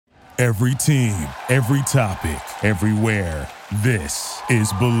Every team, every topic, everywhere. This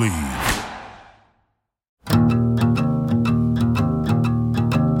is Believe.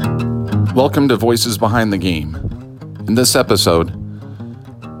 Welcome to Voices Behind the Game. In this episode,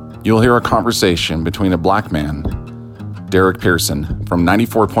 you'll hear a conversation between a black man, Derek Pearson, from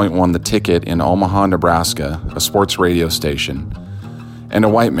 94.1 The Ticket in Omaha, Nebraska, a sports radio station, and a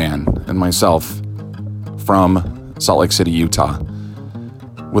white man, and myself, from Salt Lake City, Utah,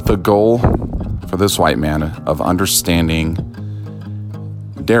 with the goal for this white man of understanding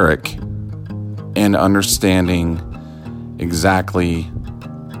Derek and understanding exactly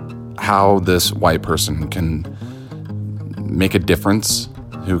how this white person can make a difference,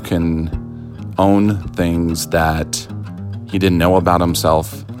 who can own things that he didn't know about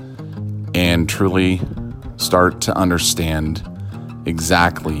himself, and truly start to understand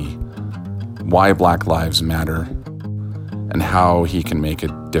exactly why Black Lives Matter and how he can make a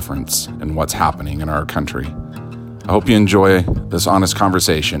difference in what's happening in our country. I hope you enjoy this honest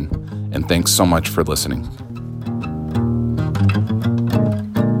conversation, and thanks so much for listening.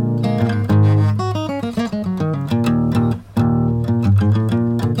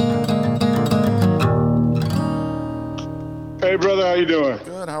 Hey, brother, how you doing?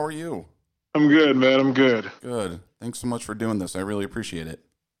 Good, how are you? I'm good, man. I'm good. Good. Thanks so much for doing this. I really appreciate it.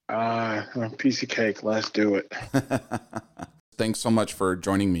 A piece of cake. Let's do it. Thanks so much for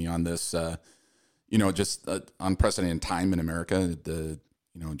joining me on this, just unprecedented time in America.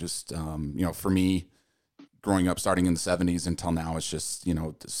 For me, growing up, starting in the 70s until now, it's just,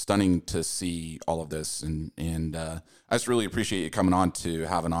 stunning to see all of this. And I just really appreciate you coming on to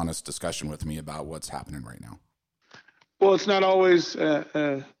have an honest discussion with me about what's happening right now. Well, it's not always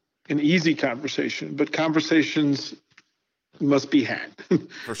an easy conversation, but conversations must be had.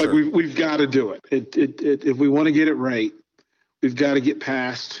 For sure. Like we've got to do it. If we want to get it right, we've got to get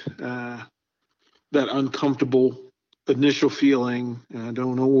past that uncomfortable initial feeling.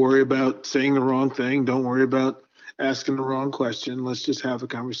 Don't worry about saying the wrong thing. Don't worry about asking the wrong question. Let's just have a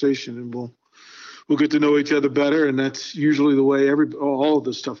conversation, and we'll get to know each other better. And that's usually the way all of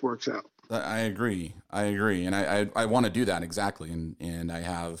this stuff works out. I agree. And I want to do that exactly. And I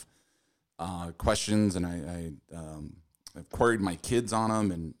have questions, and I've queried my kids on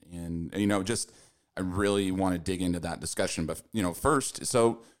them, and I really want to dig into that discussion. But, first,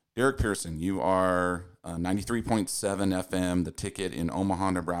 so Derek Pearson, you are 93.7 FM, The Ticket in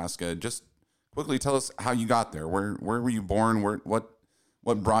Omaha, Nebraska. Just quickly tell us how you got there. Where were you born? What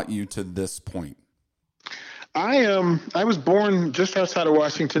brought you to this point? I was born just outside of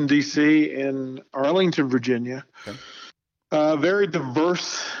Washington, D.C. in Arlington, Virginia. Okay. Very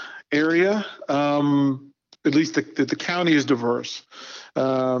diverse area. At least the county is diverse.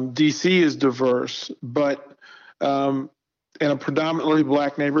 D.C. is diverse, but in a predominantly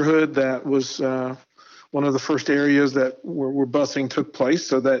black neighborhood that was one of the first areas that where busing took place.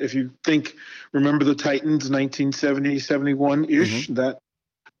 So that if you remember the Titans, 1970, 71-ish,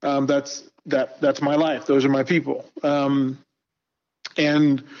 mm-hmm. That's my life. Those are my people. The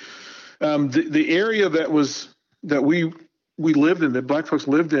area that we lived in, that black folks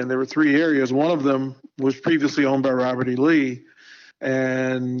lived in, there were three areas. One of them was previously owned by Robert E. Lee,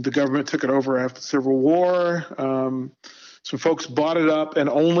 and the government took it over after the Civil War. Some folks bought it up and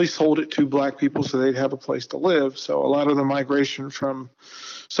only sold it to black people so they'd have a place to live. So a lot of the migration from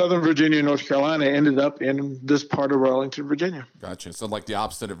Southern Virginia and North Carolina ended up in this part of Arlington, Virginia. Gotcha. So like the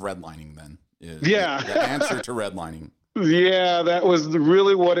opposite of redlining then. Yeah. The answer to redlining. Yeah, that was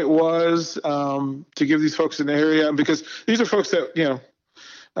really what it was, to give these folks an area, because these are folks that,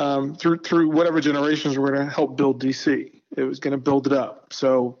 through whatever generations were going to help build D.C. It was going to build it up.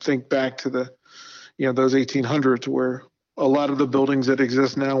 So think back to those 1800s where a lot of the buildings that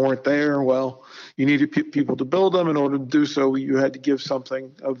exist now weren't there. Well, you needed people to build them. In order to do so, you had to give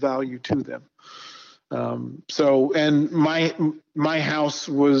something of value to them. And my house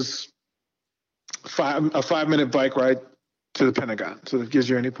was a 5-minute bike ride to the Pentagon. So that gives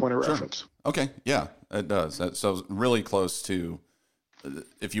you any point of reference. Okay. Yeah, it does. So really close to,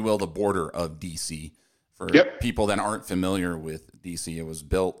 if you will, the border of DC. For people that aren't familiar with DC, it was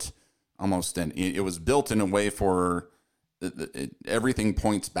built in a way for everything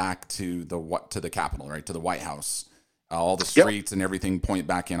points back to the Capitol, right? To the White House. All the streets and everything point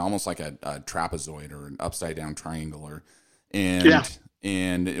back in, almost like a trapezoid or an upside down triangle, and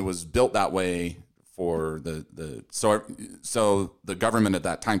it was built that way for so the government at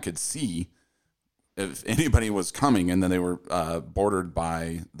that time could see if anybody was coming, and then they were bordered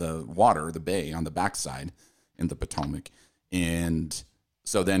by the water, the bay on the backside in the Potomac, and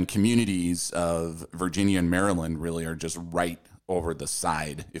so then communities of Virginia and Maryland really are just right over the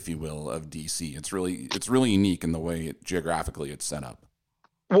side, if you will, of DC. It's really unique in the way geographically it's set up.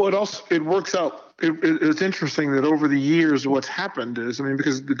 Well, it works out. It's interesting that over the years, what's happened is, I mean,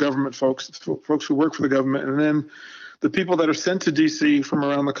 because the government folks who work for the government, and then the people that are sent to DC from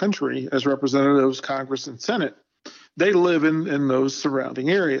around the country as representatives, Congress and Senate, they live in those surrounding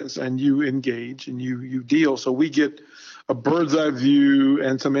areas, and you engage and you deal. So we get a bird's eye view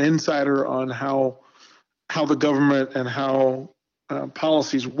and some insider on how the government and how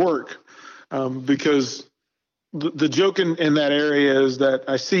policies work, because the joke in that area is that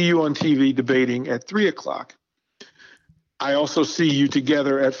I see you on TV debating at 3:00. I also see you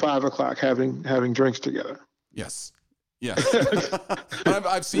together at 5:00 having drinks together. Yes.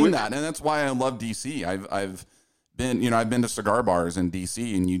 I've seen that, and that's why I love DC. I've been to cigar bars in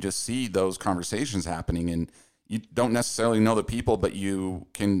DC, and you just see those conversations happening, and you don't necessarily know the people, but you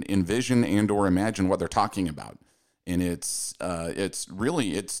can envision and or imagine what they're talking about. And it's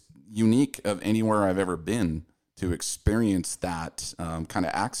unique of anywhere I've ever been to experience that kind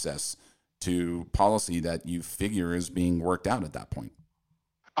of access to policy that you figure is being worked out at that point.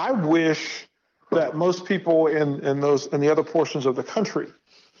 I wish that most people in the other portions of the country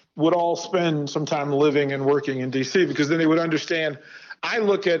would all spend some time living and working in DC, because then they would understand.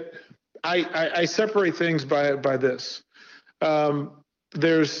 I separate things by this.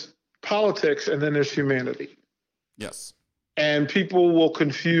 There's politics and then there's humanity. Yes. And people will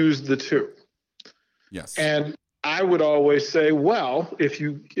confuse the two. Yes. And I would always say, well, if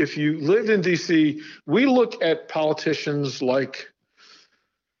you lived in DC, we look at politicians like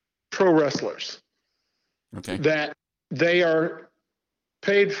pro wrestlers. Okay. That they are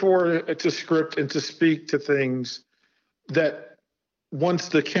paid for to script and to speak to things that once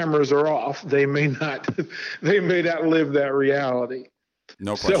the cameras are off, they may not live that reality.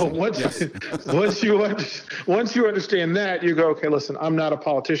 No question. So once you understand that, you go, okay, listen, I'm not a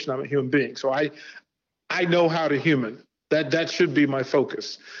politician, I'm a human being. So I know how to human. That should be my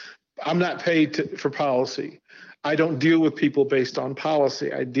focus. I'm not paid for policy. I don't deal with people based on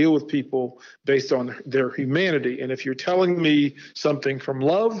policy. I deal with people based on their humanity. And if you're telling me something from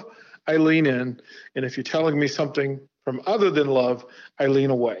love, I lean in. And if you're telling me something from other than love, I lean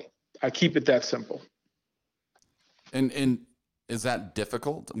away. I keep it that simple. And is that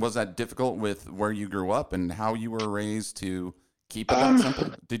difficult? Was that difficult with where you grew up and how you were raised to keep it that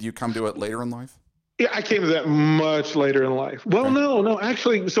simple? Did you come to it later in life? Yeah, I came to that much later in life. Well, okay. No,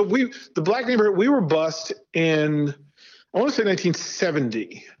 actually, so the black neighborhood, we were bused in, I want to say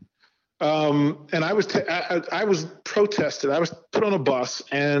 1970. And I was protested. I was put on a bus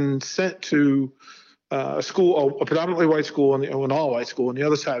and sent to a school, a predominantly white school, and an all-white school on the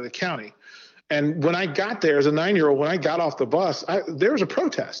other side of the county. And when I got there as a 9-year-old, when I got off the bus, there was a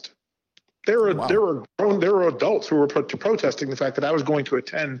protest. There were adults who were protesting the fact that I was going to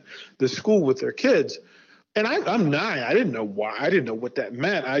attend the school with their kids. And I'm 9. I didn't know why. I didn't know what that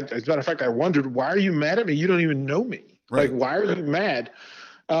meant. As a matter of fact, I wondered, why are you mad at me? You don't even know me. Right. Like, why are you mad?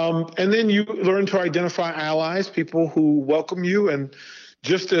 And then you learn to identify allies, people who welcome you. And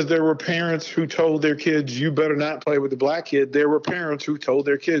just as there were parents who told their kids, you better not play with the black kid, there were parents who told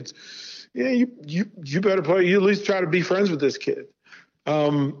their kids, yeah, you better play. You at least try to be friends with this kid.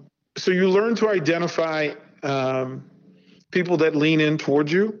 So you learn to identify people that lean in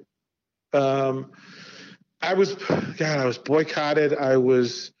towards you. I was boycotted. I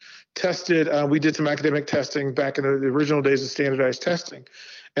was tested. We did some academic testing back in the original days of standardized testing.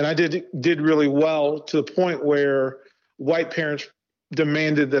 And I did really well, to the point where white parents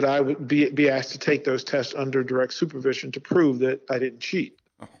demanded that I would be asked to take those tests under direct supervision to prove that I didn't cheat.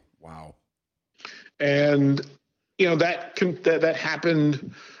 Oh, wow. And that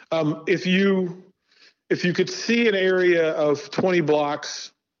happened. If you could see an area of 20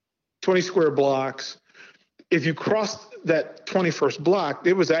 square blocks, if you crossed that 21st block,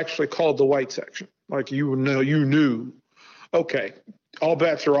 it was actually called the white section. Like, you knew, okay, all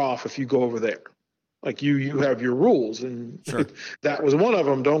bets are off if you go over there. Like, you have your rules, and sure. That was one of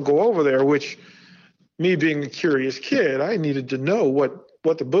them. Don't go over there, which, me being a curious kid, I needed to know what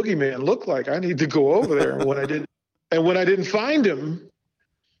the boogeyman looked like. I needed to go over there. And when I didn't find him,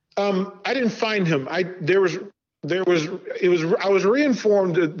 I didn't find him. I was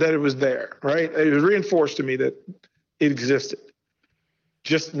reinformed that it was there, right? It was reinforced to me that it existed,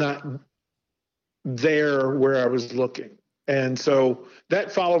 just not there where I was looking. And so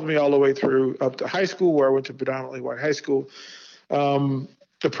that followed me all the way through up to high school, where I went to predominantly white high school.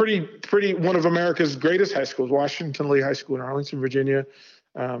 The pretty one of America's greatest high schools, Washington Lee High School in Arlington, Virginia.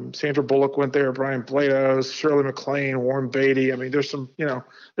 Sandra Bullock went there, Brian Blados, Shirley MacLaine, Warren Beatty. I mean, there's some, there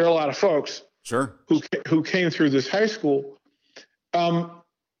are a lot of folks sure who came through this high school. Learn.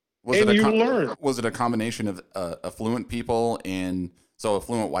 Was it a combination of affluent people and so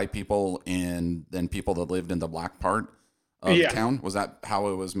affluent white people and then people that lived in the black part of town? Was that how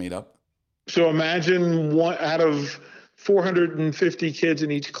it was made up? So imagine one out of 450 kids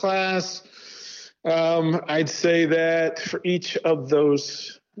in each class. I'd say that for each of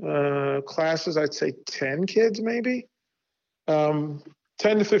those classes, I'd say 10 kids, maybe 10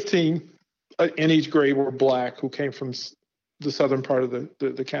 to 15 in each grade were black who came from the southern part of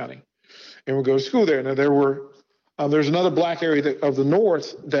the county and would go to school there. Now there's another black area of the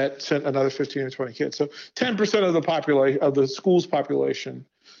north that sent another 15 or 20 kids. So 10% of the population of the school's population.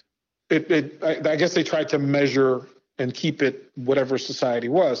 I guess they tried to measure and keep it whatever society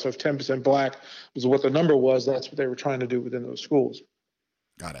was. So if 10% black was what the number was, that's what they were trying to do within those schools.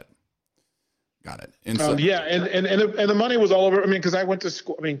 Got it. And so, and the money was all over. I mean, because I went to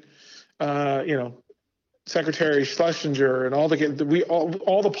school. I mean, Secretary Schlesinger and all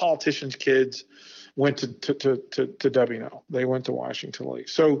the politicians' kids went to WNL. They went to Washington Lee.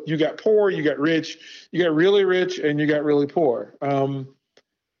 So you got poor, you got rich, you got really rich, and you got really poor.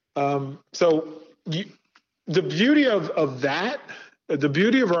 The beauty of that, the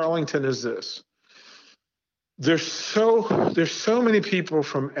beauty of Arlington is this. There's so many people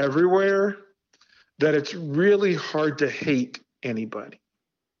from everywhere that it's really hard to hate anybody.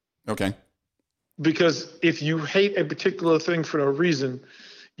 Okay. Because if you hate a particular thing for no reason,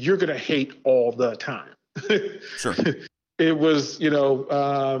 you're going to hate all the time. Sure. It was,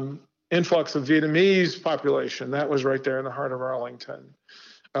 influx of Vietnamese population. That was right there in the heart of Arlington.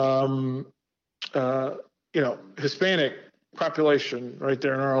 Hispanic population right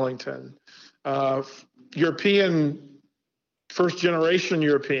there in Arlington. European, first generation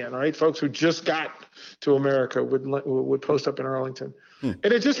European, right? Folks who just got to America would post up in Arlington. And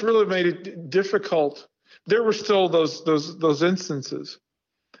it just really made it difficult. There were still those instances.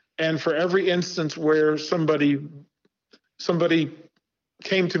 And for every instance where somebody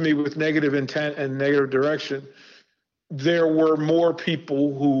came to me with negative intent and negative direction, there were more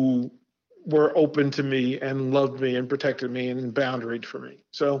people who were open to me and loved me and protected me and boundaried for me.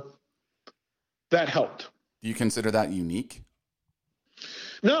 So that helped. Do you consider that unique?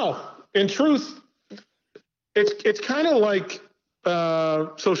 No, in truth, it's kind of like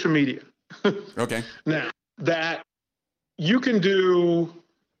social media. Okay. Now that you can do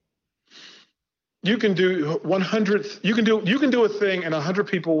 100, you can do a thing and 100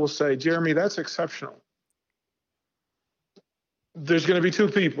 people will say, Jeremy, that's exceptional. There's going to be two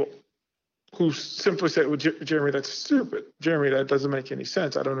people who simply say, well, Jeremy, that's stupid. Jeremy, that doesn't make any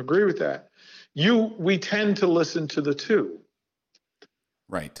sense. I don't agree with that. We tend to listen to the two.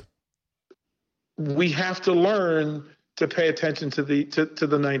 Right. We have to learn to pay attention to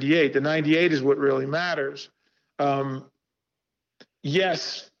the 98. The 98 is what really matters.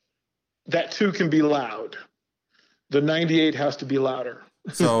 Yes, that two can be loud. The 98 has to be louder.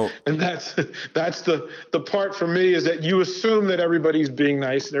 So, and that's the part for me is that you assume that everybody's being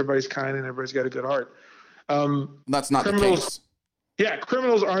nice and everybody's kind and everybody's got a good heart. That's not the case. Yeah,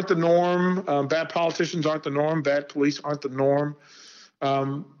 criminals aren't the norm. Bad politicians aren't the norm. Bad police aren't the norm.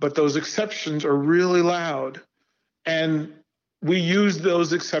 But those exceptions are really loud. And we use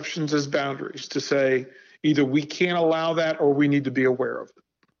those exceptions as boundaries to say either we can't allow that or we need to be aware of it.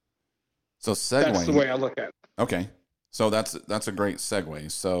 So segueing. That's the way I look at it. Okay. So that's a great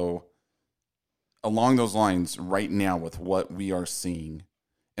segue. So along those lines right now with what we are seeing,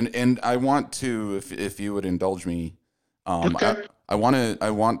 and I want to, if you would indulge me, okay. I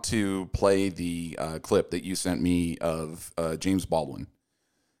want to play the clip that you sent me of James Baldwin.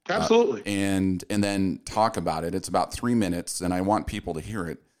 Absolutely. And then talk about it. It's about 3 minutes, and I want people to hear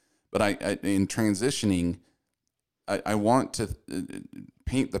it. But I in transitioning, I want to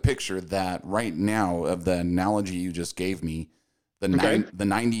paint the picture that right now of the analogy you just gave me, the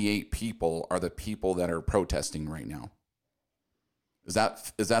 98 people are the people that are protesting right now. Is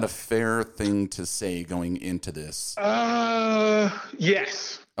that a fair thing to say going into this?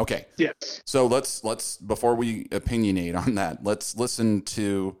 Yes. Okay. Yes. So let's before we opinionate on that, let's listen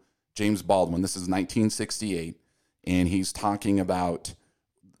to James Baldwin. This is 1968, and he's talking about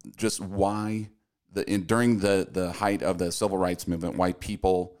just why during the height of the civil rights movement, white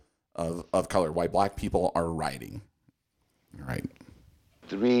people of color, white black people are rioting. All right.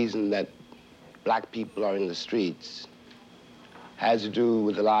 The reason that black people are in the streets has to do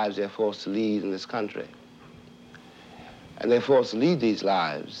with the lives they're forced to lead in this country. And they're forced to lead these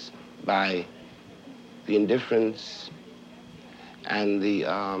lives by the indifference and the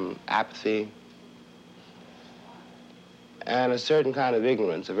apathy and a certain kind of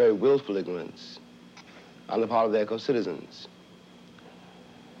ignorance, a very willful ignorance on the part of their co-citizens.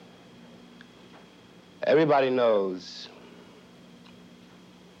 Everybody knows,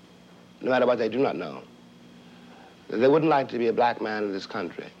 no matter what they do not know, that they wouldn't like to be a black man in this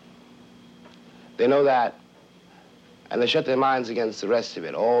country. They know that, and they shut their minds against the rest of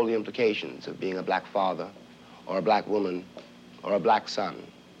it, all the implications of being a black father, or a black woman, or a black son,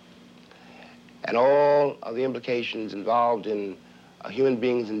 and all of the implications involved in a human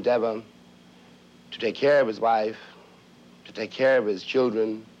being's endeavor to take care of his wife, to take care of his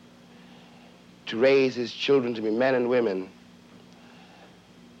children, to raise his children to be men and women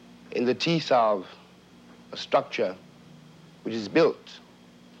in the teeth of a structure which is built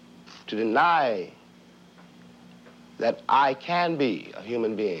to deny that I can be a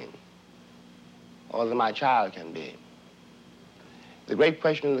human being, or that my child can be. The great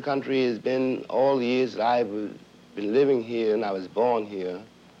question in the country has been, all the years that I've been living here, and I was born here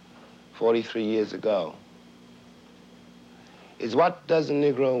 43 years ago, is what does a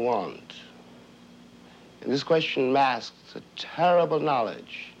Negro want? And this question masks a terrible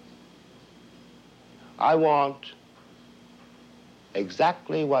knowledge. I want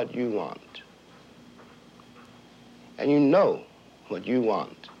exactly what you want. And you know what you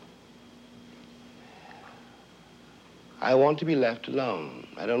want. I want to be left alone.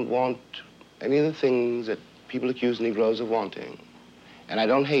 I don't want any of the things that people accuse Negroes of wanting. And I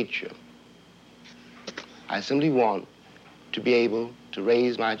don't hate you. I simply want to be able to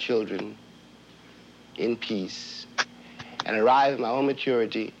raise my children in peace and arrive at my own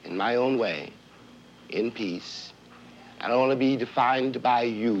maturity in my own way, in peace. I don't want to be defined by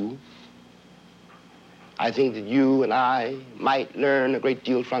you. I think that you and I might learn a great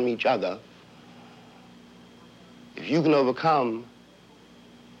deal from each other if you can overcome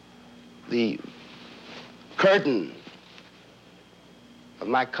the curtain of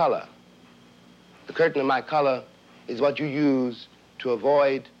my color. The curtain of my color is what you use to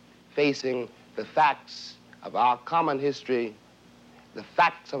avoid facing the facts of our common history, the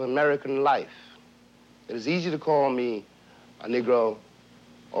facts of American life. It is easy to call me a Negro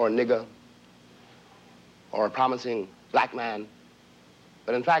or a nigger or a promising black man,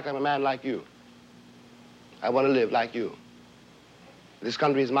 but in fact, I'm a man like you. I want to live like you. This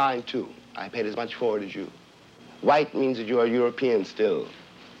country is mine, too. I paid as much for it as you. White means that you are European still,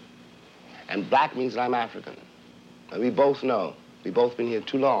 and black means that I'm African. And we both know, we've both been here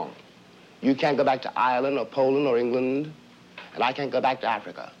too long. You can't go back to Ireland or Poland or England, and I can't go back to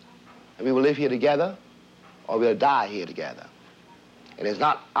Africa. And we will live here together, or we'll die here together. And it's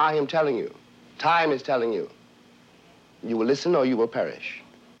not I am telling you. Time is telling you. You will listen or you will perish.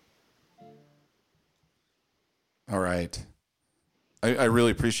 All right. I really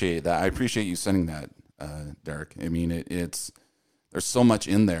appreciate that. I appreciate you sending that, Derek. I mean, it's there's so much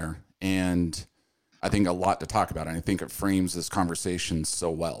in there, and I think a lot to talk about. And I think it frames this conversation so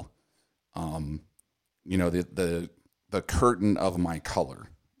well. You know, the curtain of my color,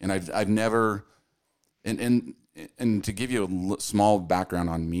 and I've never, and to give you a small background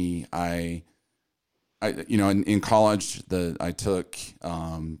on me, I you know, in college, I took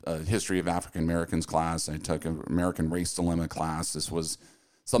a history of African Americans class. I took an American Race Dilemma class. This was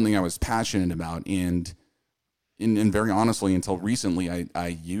something I was passionate about, and very honestly, until recently, I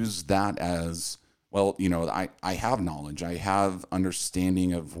used that as, well, you know, I have knowledge, I have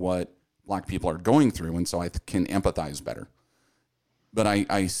understanding of what Black people are going through, and so I can empathize better. But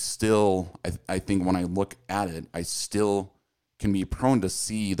I still think when I look at it, I still can be prone to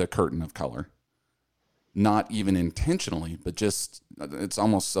see the curtain of color. Not even intentionally, but just, it's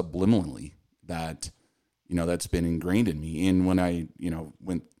almost subliminally that, you know, that's been ingrained in me. And when I, you know,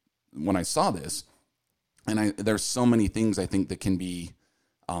 when I saw this, and there's so many things I think that can be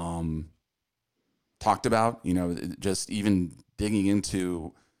talked about, you know, just even digging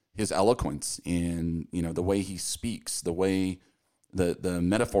into his eloquence and, you know, the way he speaks, the way the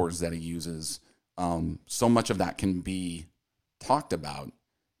metaphors that he uses, so much of that can be talked about,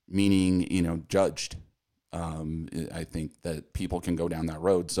 meaning, you know, judged. I think that people can go down that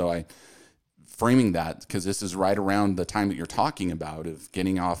road. So framing that, because this is right around the time that you're talking about of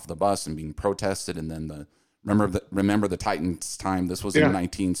getting off the bus and being protested. And then remember the Titans time. This was in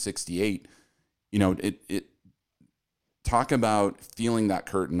 1968, you know, it talk about feeling that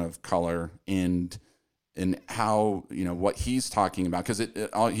curtain of color and how, you know, what he's talking about. Cause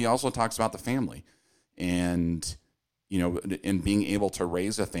he also talks about the family and, you know, and being able to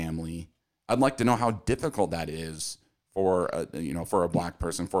raise a family. I'd like to know how difficult that is for a Black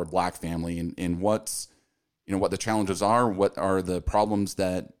person, for a Black family, and what's, you know, what the challenges are, what are the problems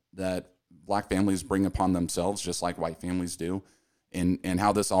that Black families bring upon themselves, just like white families do, and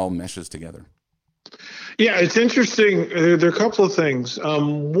how this all meshes together. Yeah, it's interesting. There are a couple of things.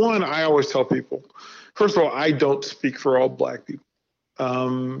 One, I always tell people, first of all, I don't speak for all black people.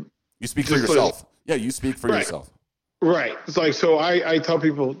 You speak for yourself. Yeah, you speak for yourself. Right. It's like, so I tell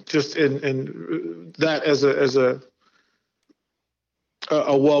people just in that as a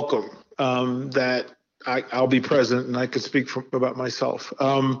welcome, that I'll be present and I can speak about myself.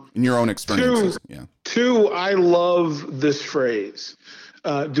 In your own experiences. Two, I love this phrase.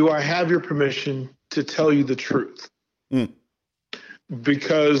 Do I have your permission to tell you the truth? Mm.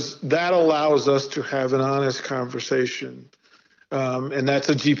 Because that allows us to have an honest conversation. And that's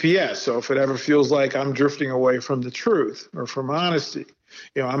a GPS. So if it ever feels like I'm drifting away from the truth or from honesty,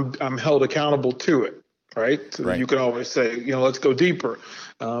 I'm held accountable to it. Right. So right. You can always say, let's go deeper.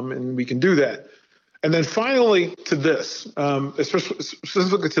 And we can do that. And then finally to this, especially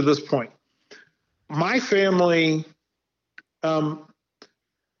specifically to this point, my family,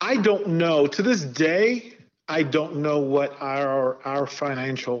 I don't know to this day, I don't know what our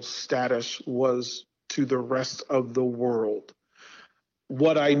financial status was to the rest of the world.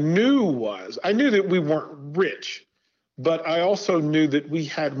 What I knew that we weren't rich, but I also knew that we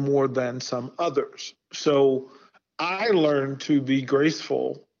had more than some others. So I learned to be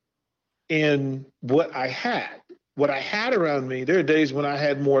graceful in what I had. What I had around me, there are days when I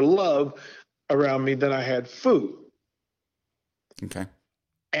had more love around me than I had food. Okay.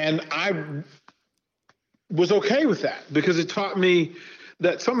 And I was okay with that because it taught me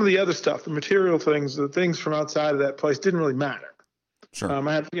that some of the other stuff, the material things, the things from outside of that place didn't really matter. Sure.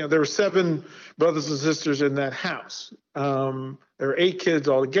 I had, there were 7 brothers and sisters in that house. There were 8 kids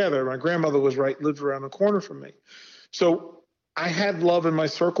altogether. My grandmother lived around the corner from me. So I had love in my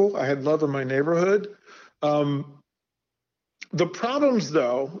circle. I had love in my neighborhood. The problems,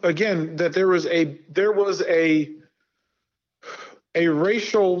 though, again, that there was a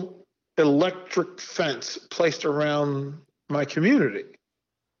racial electric fence placed around my community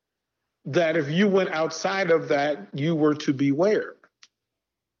that if you went outside of that, you were to beware.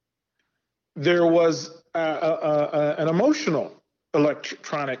 There was an emotional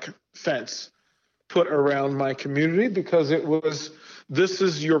electronic fence put around my community because it was, this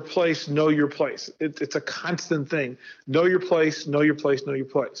is your place, know your place. It's a constant thing. Know your place, know your place, know your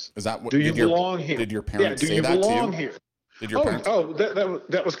place. Is that what, do you belong here? Did your parents say that to you? Do you belong here? Did your parents?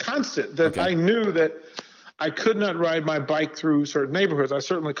 That was constant. That Okay. I knew that I could not ride my bike through certain neighborhoods. I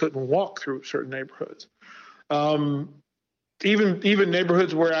certainly couldn't walk through certain neighborhoods. Even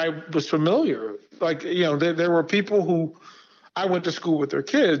neighborhoods where I was familiar, like, there were people who I went to school with their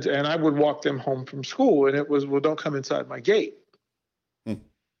kids and I would walk them home from school and it was, well, don't come inside my gate.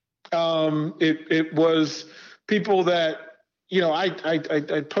 It was people that,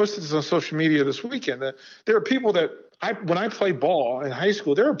 I posted this on social media this weekend that there are people that when I played ball in high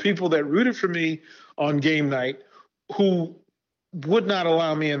school, there are people that rooted for me on game night who would not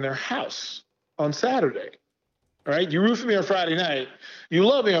allow me in their house on Saturday. All right. You root for me on Friday night. You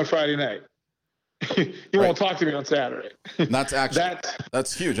love me on Friday night. You won't talk to me on Saturday. That's actually,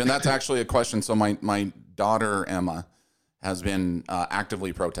 that's huge. And that's actually a question. So my daughter, Emma, has been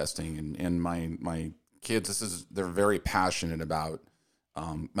actively protesting and my kids, they're very passionate about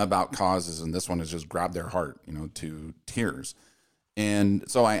causes. And this one has just grabbed their heart, to tears. And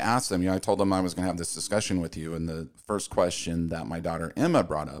so I asked them, I told them I was going to have this discussion with you. And the first question that my daughter Emma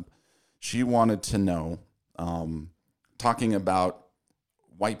brought up, she wanted to know, talking about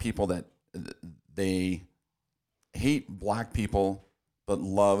white people that they hate black people, but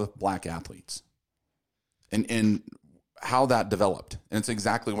love black athletes and how that developed. And it's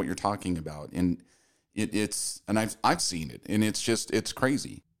exactly what you're talking about. And I've seen it and it's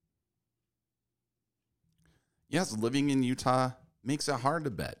crazy. Yes. Living in Utah makes it hard to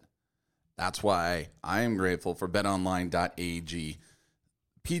bet. That's why I am grateful for betonline.ag.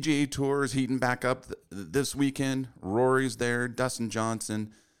 PGA Tour is heating back up this weekend. Rory's there, Dustin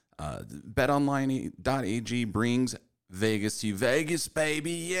Johnson. BetOnline.ag brings Vegas to you. Vegas,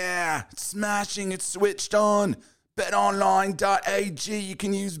 baby, yeah. It's smashing, it's switched on. BetOnline.ag, you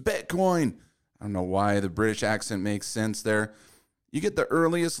can use Bitcoin. I don't know why the British accent makes sense there. You get the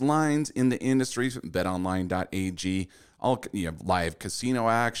earliest lines in the industry. BetOnline.ag. You have live casino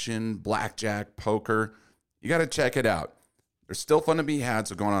action, blackjack, poker. You got to check it out. There's still fun to be had,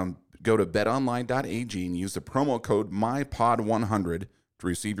 so go to betonline.ag and use the promo code MyPod100 to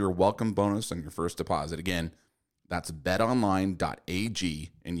receive your welcome bonus on your first deposit. Again, that's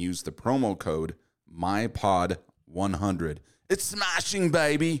betonline.ag and use the promo code MyPod100. It's smashing,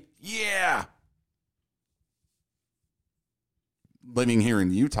 baby. Yeah. Living here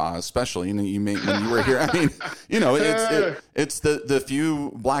in Utah, especially, when you were here, I mean, it's the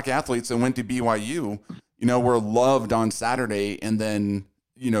few black athletes that went to BYU, were loved on Saturday, and then,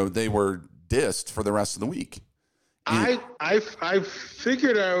 they were dissed for the rest of the week. I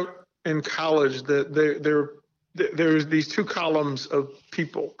figured out in college that there's these two columns of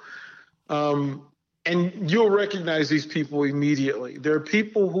people. And you'll recognize these people immediately. There are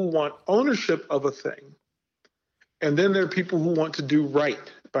people who want ownership of a thing. And then there are people who want to do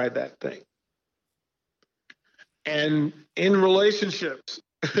right by that thing. And in relationships,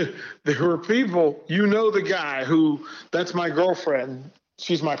 there were people, the guy who, that's my girlfriend,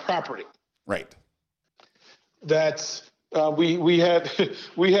 she's my property. Right. That's we had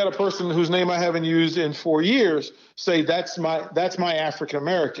a person whose name I haven't used in 4 years say that's my African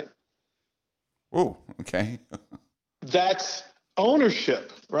American. Oh, okay. That's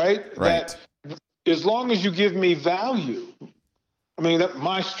ownership, right? Right. That as long as you give me value, I mean, that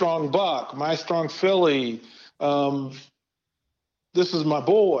my strong buck, my strong filly, this is my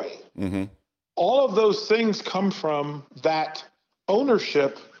boy. Mm-hmm. All of those things come from that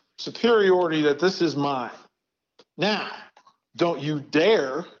ownership, superiority, that this is mine. Now, don't you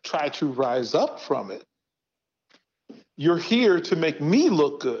dare try to rise up from it. You're here to make me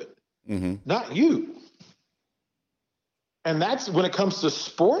look good, not you. And that's when it comes to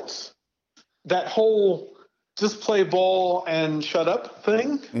sports, that whole just play ball and shut up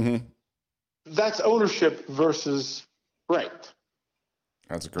thing. That's ownership versus right.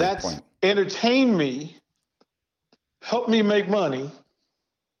 That's a great point. Entertain me, help me make money,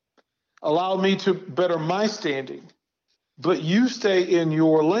 allow me to better my standing, but you stay in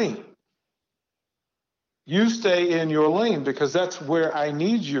your lane. You stay in your lane because that's where I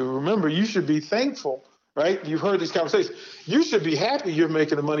need you. Remember, you should be thankful, right? You've heard these conversations. You should be happy you're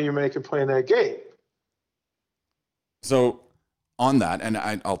making the money you're making playing that game. So on that, and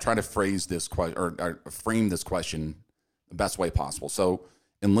I'll try to phrase this or frame this question the best way possible. So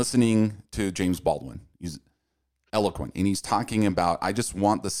in listening to James Baldwin, he's eloquent, and he's talking about, I just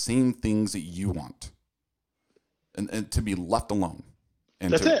want the same things that you want, and to be left alone,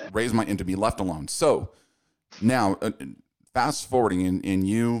 and that's to it. and to be left alone. So now, fast forwarding in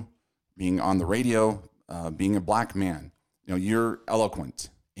you being on the radio, being a black man, you're eloquent,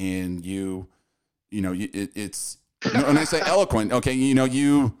 and it's. When I say eloquent, okay,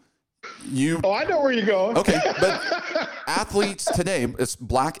 you. Oh, I know where you're going. Okay, but athletes today,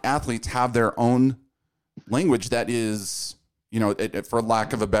 black athletes have their own language that is, for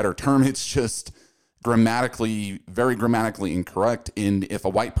lack of a better term, it's just very grammatically incorrect. And if a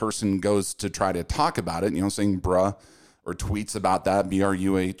white person goes to try to talk about it, saying bruh or tweets about that,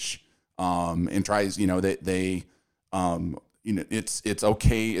 BRUH, and tries, it's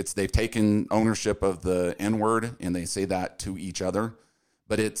okay. They've taken ownership of the N-word and they say that to each other,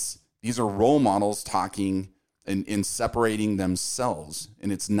 but these are role models talking and separating themselves.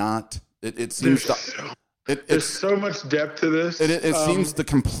 And it's not, it seems there's so much depth to this. It seems the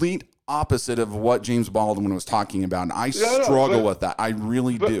complete opposite of what James Baldwin was talking about. And I struggle with that. I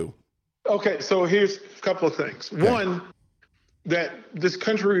really do. Okay. So here's a couple of things. Okay. One, that this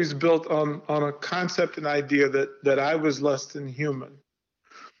country is built on a concept and idea that I was less than human.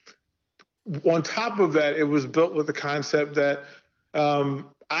 On top of that, it was built with the concept that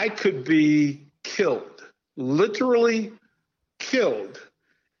I could be killed, literally killed,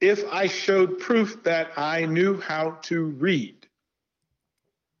 if I showed proof that I knew how to read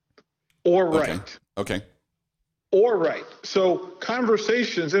or write. Okay. Or write. So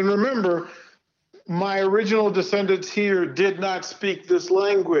conversations, and remember, my original descendants here did not speak this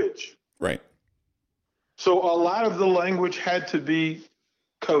language. Right. So a lot of the language had to be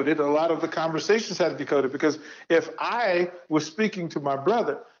coded. A lot of the conversations had to be coded, because if I was speaking to my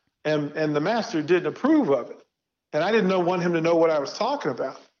brother and the master didn't approve of it, and I didn't want him to know what I was talking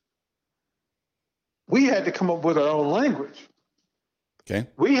about, we had to come up with our own language. Okay.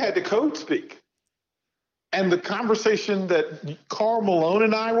 We had to code speak. And the conversation that Carl Malone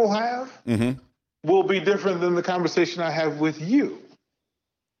and I will have will be different than the conversation I have with you.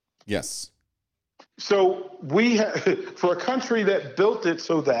 Yes. So for a country that built it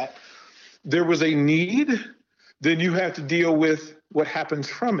so that there was a need, then you have to deal with what happens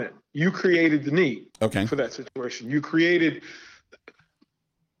from it. You created the need for that situation. You created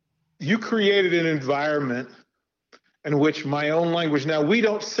an environment in which my own language. Now, we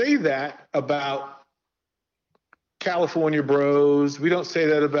don't say that about California bros. We don't say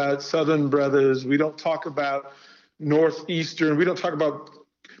that about Southern brothers. We don't talk about Northeastern. We don't talk about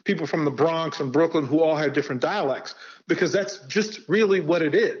people from the Bronx and Brooklyn who all have different dialects, because that's just really what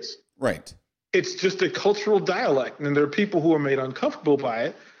it is. Right. It's just a cultural dialect, and there are people who are made uncomfortable by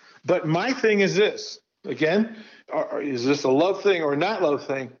it. But my thing is this, again, is this a love thing or not love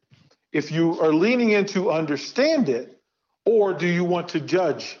thing? If you are leaning in to understand it, or do you want to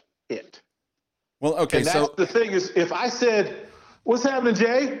judge it? Well, okay, and that's the thing is, if I said, "What's happening,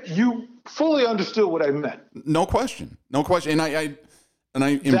 Jay?" you fully understood what I meant. No question, and I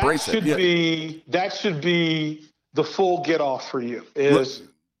embrace it. That should be the full get off for you. Is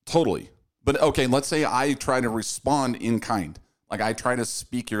totally. But okay, let's say I try to respond in kind, like I try to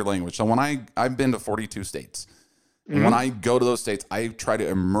speak your language. So when I've been to 42 states, and when I go to those states, I try to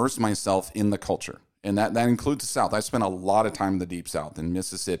immerse myself in the culture, and that includes the South. I spent a lot of time in the Deep South, in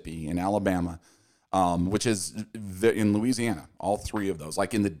Mississippi, in Alabama, which is in Louisiana. All three of those,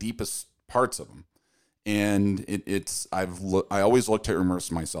 like in the deepest parts of them. And I always look to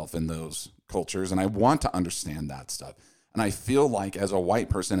immerse myself in those cultures, and I want to understand that stuff. And I feel like as a white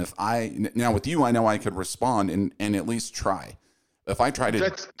person, now with you, I know I could respond and at least try. If I try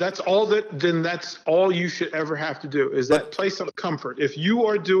to, that's all you should ever have to do is that place of comfort. If you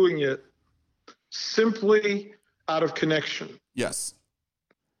are doing it simply out of connection, yes,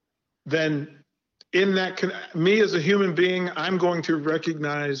 then in that, me as a human being, I'm going to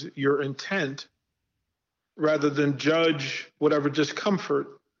recognize your intent rather than judge whatever discomfort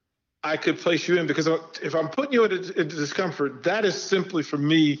I could place you in, because if I'm putting you into discomfort, that is simply for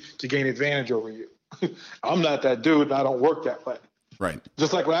me to gain advantage over you. I'm not that dude, and I don't work that way. Right.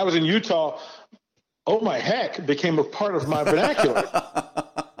 Just like when I was in Utah, oh my heck became a part of my vernacular.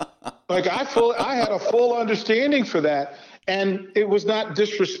 Like I had a full understanding for that, and it was not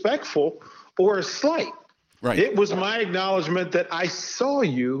disrespectful or a slight. Right. It was my acknowledgement that I saw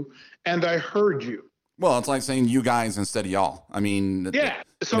you and I heard you. Well, it's like saying you guys instead of y'all. I mean, yeah.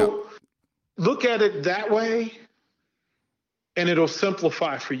 So look at it that way, and it'll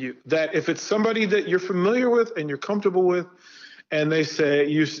simplify for you. That if it's somebody that you're familiar with and you're comfortable with, and they say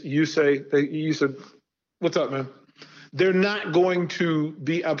you said, "What's up, man?" They're not going to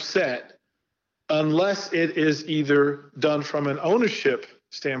be upset unless it is either done from an ownership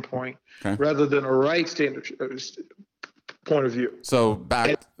standpoint rather than a right point of view. So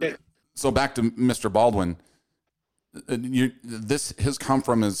back to Mr. Baldwin. His come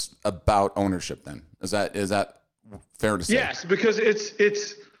from is about ownership. Then is that fair to say? Yes, because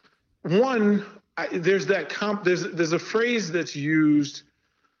it's one. There's a phrase that's used.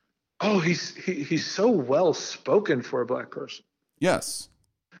 Oh, he's so well spoken for a black person. Yes,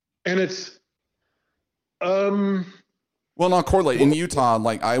 and it's well, not correlate in Utah.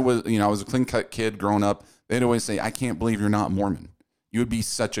 Like I was a clean cut kid growing up. They'd always say, "I can't believe you're not Mormon. You would be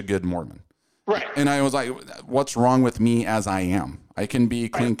such a good Mormon." Right. And I was like, what's wrong with me as I am? I can be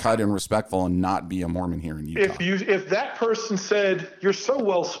clean cut and respectful and not be a Mormon here in Utah. If that person said, "You're so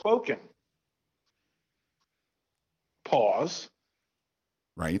well spoken," pause.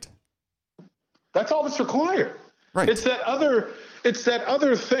 Right. That's all that's required. Right. It's that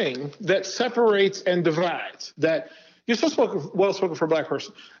other thing that separates and divides. That you're so well spoken for a black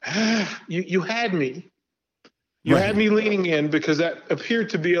person. You had me. You had me leaning in because that appeared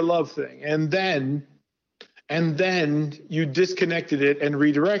to be a love thing. And then you disconnected it and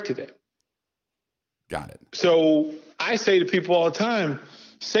redirected it. Got it. So I say to people all the time,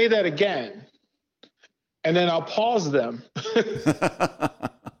 say that again. And then I'll pause them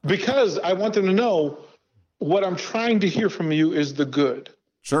because I want them to know what I'm trying to hear from you is the good.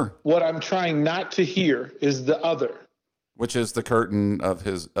 Sure. What I'm trying not to hear is the other. Which is the curtain of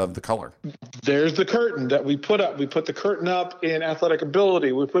the color. There's the curtain that we put up. We put the curtain up in athletic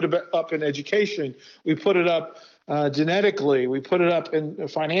ability. We put it up in education. We put it up genetically. We put it up in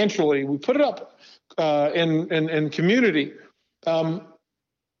financially. We put it up in community. And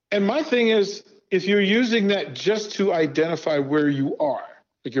my thing is, if you're using that just to identify where you are,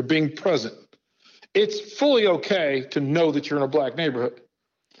 like you're being present, it's fully okay to know that you're in a black neighborhood.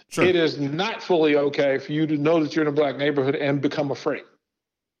 Sure. It is not fully okay for you to know that you're in a black neighborhood and become afraid.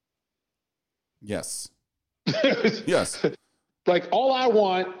 Yes. Yes. Like all I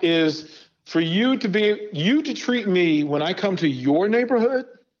want is for you to treat me when I come to your neighborhood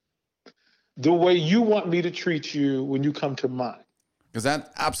the way you want me to treat you when you come to mine. Because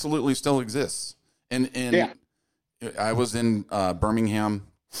that absolutely still exists. And yeah. I was in Birmingham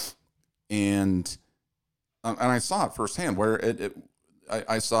and I saw it firsthand where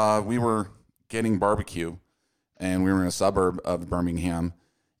I saw we were getting barbecue and we were in a suburb of Birmingham,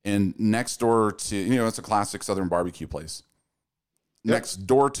 and next door to, it's a classic Southern barbecue place. Yep. Next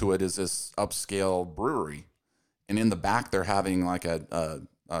door to it is this upscale brewery. And in the back, they're having like a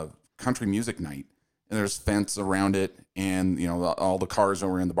country music night, and there's fence around it. And, all the cars that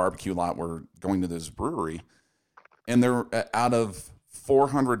were in the barbecue lot were going to this brewery, and they're out of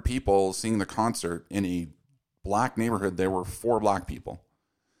 400 people seeing the concert in a black neighborhood, there were 4 black people.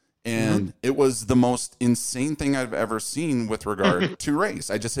 And it was the most insane thing I've ever seen with regard to race.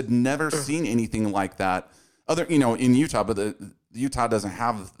 I just had never seen anything like that in Utah, but Utah doesn't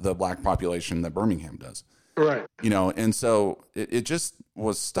have the black population that Birmingham does. Right. And so it just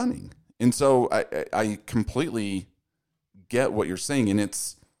was stunning. And so I completely get what you're saying. And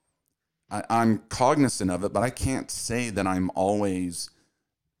I'm cognizant of it, but I can't say that I'm always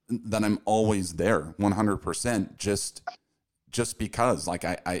there 100%, just because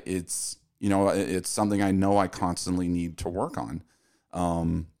it's something I know I constantly need to work on.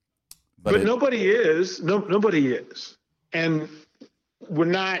 But nobody is. Nobody is. And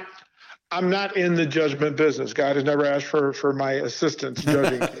I'm not in the judgment business. God has never asked for my assistance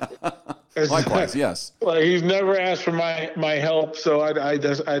judging. Likewise, yes. Well, he's never asked for my help, so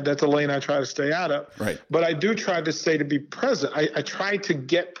that's a lane I try to stay out of. Right. But I do try to say to be present. I try to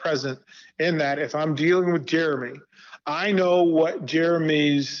get present in that. If I'm dealing with Jeremy, I know what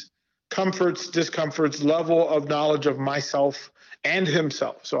Jeremy's comforts, discomforts, level of knowledge of myself and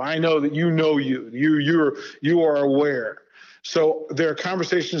himself. So I know that you are aware. So there are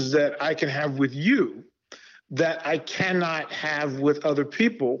conversations that I can have with you that I cannot have with other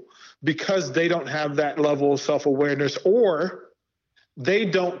people because they don't have that level of self-awareness, or they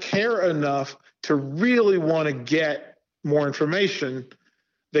don't care enough to really want to get more information.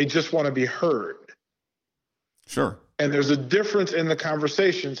 They just want to be heard. Sure. And there's a difference in the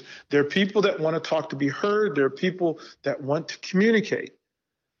conversations. There are people that want to talk to be heard. There are people that want to communicate.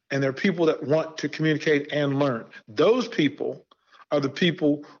 And there are people that want to communicate and learn. Those people are the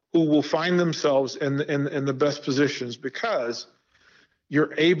people who will find themselves in the best positions because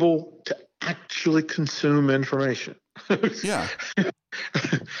you're able to actually consume information. Yeah.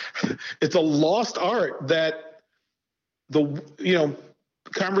 It's a lost art that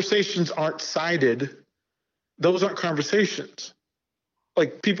conversations aren't cited. Those aren't conversations.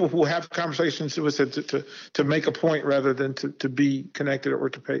 Like people who have conversations to make a point rather than to be connected or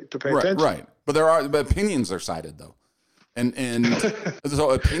to pay attention. Right. But opinions are cited though. And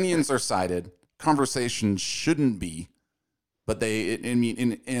so opinions are cited. Conversations shouldn't be, but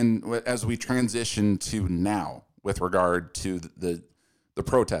as we transition to now with regard to the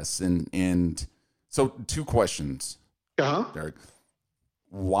protests and so 2 questions. Derek.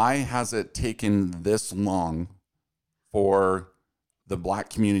 Why has it taken this long for the black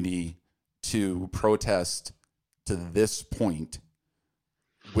community to protest to this point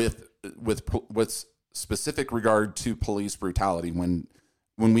with specific regard to police brutality when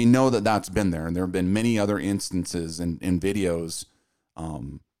we know that that's been there, and there have been many other instances and videos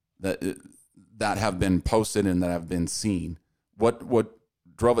that have been posted and that have been seen? What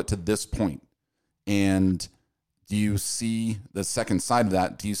drove it to this point? And do you see the second side of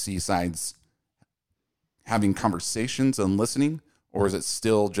that? Do you see sides having conversations and listening, or is it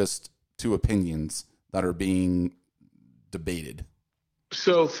still just 2 opinions that are being debated?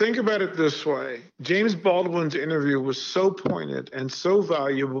 So think about it this way. James Baldwin's interview was so pointed and so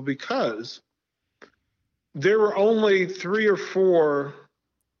valuable because there were only 3 or 4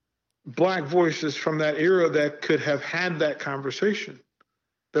 black voices from that era that could have had that conversation,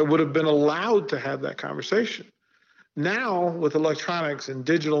 that would have been allowed to have that conversation. Now, with electronics and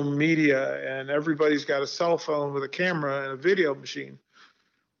digital media, and everybody's got a cell phone with a camera and a video machine,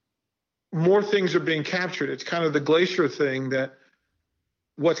 more things are being captured. It's kind of the glacier thing, that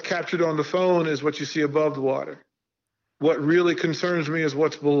what's captured on the phone is what you see above the water. What really concerns me is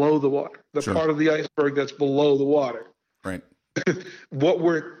what's below the water, the Sure. part of the iceberg that's below the water. Right. What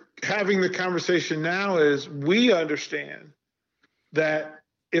we're having the conversation now is we understand that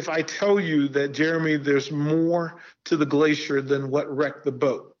if I tell you that, Jeremy, there's more to the glacier than what wrecked the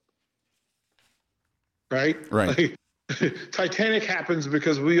boat, right? Right. Titanic happens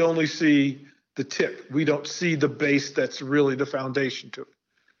because we only see the tip. We don't see the base that's really the foundation to it.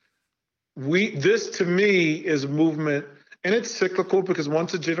 This to me is a movement, and it's cyclical because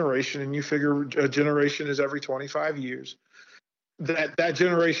once a generation, and you figure a generation is every 25 years, that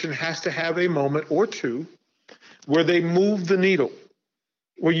generation has to have a moment or 2 where they move the needle,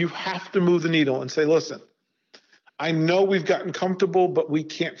 where you have to move the needle and say, listen, I know we've gotten comfortable, but we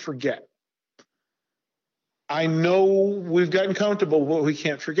can't forget. I know we've gotten comfortable, but we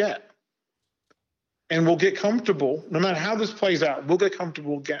can't forget. And we'll get comfortable, no matter how this plays out, we'll get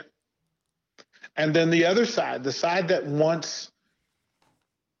comfortable again. And then the other side, the side that wants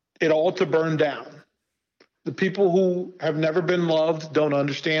it all to burn down, the people who have never been loved, don't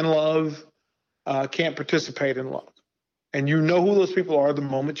understand love, can't participate in love. And you know who those people are the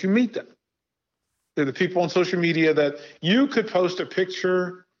moment you meet them. They're the people on social media that you could post a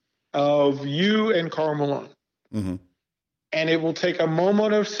picture of you and Karl Malone. Mm-hmm. And it will take a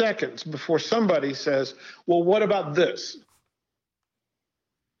moment of seconds before somebody says, well, what about this?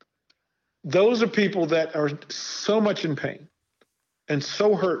 Those are people that are so much in pain and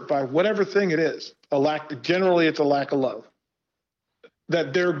so hurt by whatever thing it is. Generally, it's a lack of love.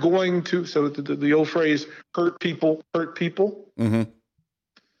 That they're going to, so the old phrase, hurt people hurt people. Mm-hmm.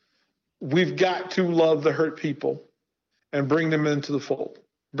 We've got to love the hurt people and bring them into the fold.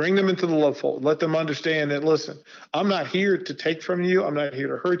 Bring them into the love fold. Let them understand that, listen, I'm not here to take from you. I'm not here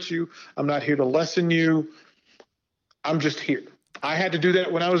to hurt you. I'm not here to lessen you. I'm just here. I had to do that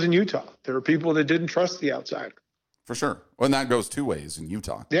when I was in Utah. There were people that didn't trust the outsider. For sure. Well, and that goes two ways in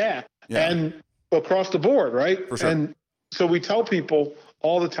Utah. Yeah. And across the board, right? For sure. And so we tell people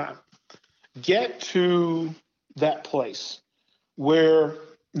all the time, get to that place where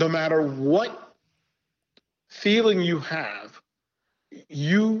no matter what feeling you have,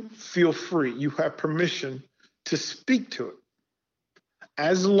 you feel free. You have permission to speak to it,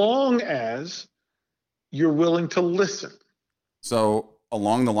 as long as you're willing to listen. So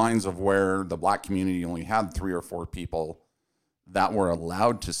along the lines of where the Black community only had 3 or 4 people that were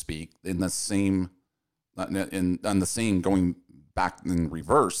allowed to speak in the same, going back in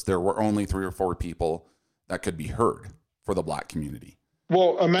reverse, there were only 3 or 4 people that could be heard for the Black community.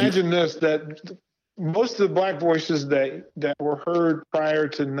 Well, imagine this, that most of the Black voices that were heard prior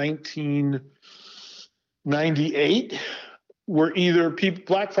to 1998 were either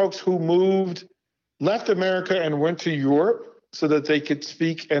Black folks who left America and went to Europe so that they could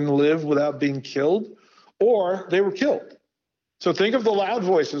speak and live without being killed, or they were killed. So think of the loud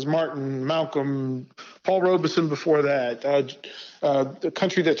voices, Martin, Malcolm, Paul Robeson before that, the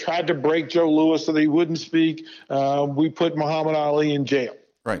country that tried to break Joe Louis so that he wouldn't speak. We put Muhammad Ali in jail.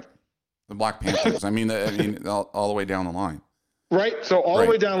 Right. The Black Panthers. I mean, all the way down the line. Right. So all the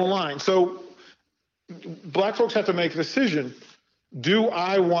way down the line. So Black folks have to make a decision. Do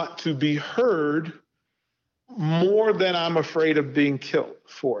I want to be heard more than I'm afraid of being killed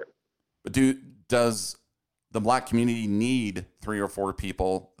for it? But does the Black community need 3 or 4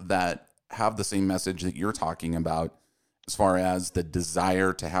 people that have the same message that you're talking about, as far as the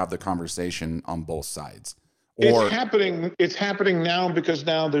desire to have the conversation on both sides? Or it's happening now, because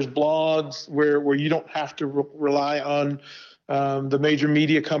now there's blogs where you don't have to rely on the major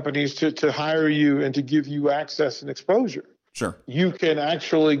media companies to hire you and to give you access and exposure. Sure. You can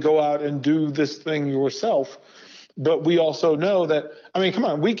actually go out and do this thing yourself. But we also know that, I mean, come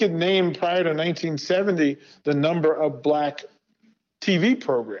on, we could name prior to 1970 the number of Black TV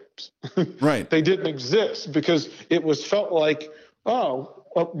programs. Right. They didn't exist because it was felt like,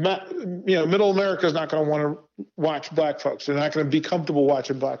 middle America is not going to want to watch Black folks. They're not going to be comfortable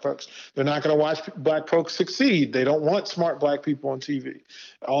watching Black folks. They're not going to watch Black folks succeed. They don't want smart Black people on TV.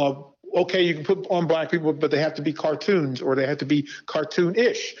 Okay, you can put on Black people, but they have to be cartoons, or they have to be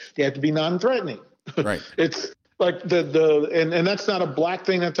cartoon-ish. They have to be non-threatening. Right. It's like and that's not a Black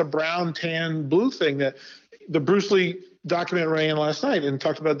thing. That's a brown, tan, blue thing. That the Bruce Lee documentary ran last night and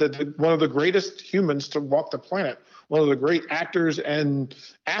talked about that one of the greatest humans to walk the planet, one of the great actors and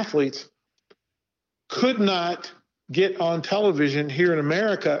athletes, could not get on television here in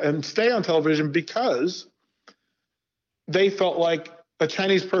America and stay on television because they felt like a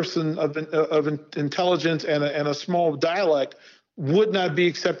Chinese person of intelligence and a small dialect would not be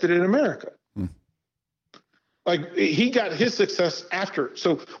accepted in America. Like, he got his success after.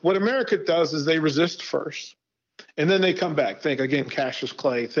 So what America does is they resist first, and then they come back. Think, again, Cassius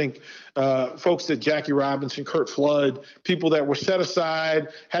Clay. Think folks that Jackie Robinson, Curt Flood, people that were set aside,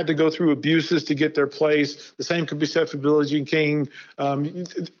 had to go through abuses to get their place. The same could be said for Billie Jean King.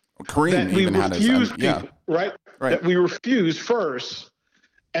 Kareem even had his people, right? That we refuse first,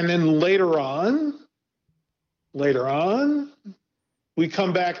 and then later on, we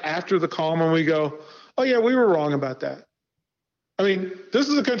come back after the calm and we go, oh yeah, we were wrong about that. I mean, this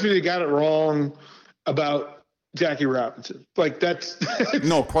is a country that got it wrong about Jackie Robinson. Like, that's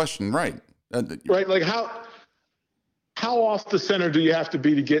no question, right? Right? Like, how off the center do you have to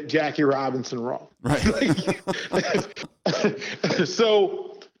be to get Jackie Robinson wrong? Right.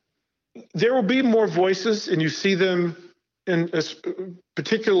 So there will be more voices, and you see them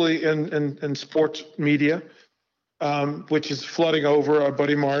particularly in sports media. Which is flooding over. Our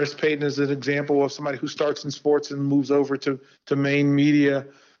buddy Morris Payton is an example of somebody who starts in sports and moves over to main media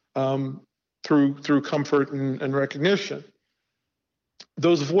through comfort and recognition.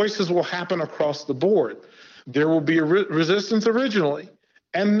 Those voices will happen across the board. There will be a resistance originally,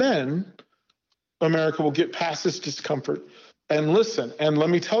 and then America will get past this discomfort and listen. And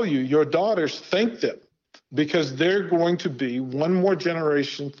let me tell you, your daughters thank them, because they're going to be one more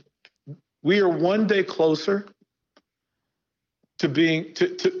generation. We are one day closer to being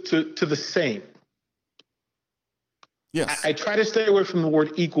to the same. Yes. I try to stay away from the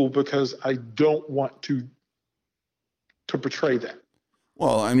word equal because I don't want to portray that.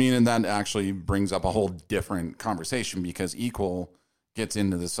 Well, I mean, and that actually brings up a whole different conversation because equal gets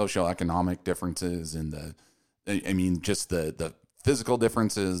into the socioeconomic differences and just the physical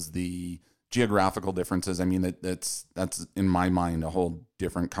differences, the geographical differences. I mean, that's in my mind a whole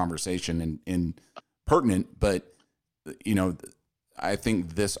different conversation and pertinent. But I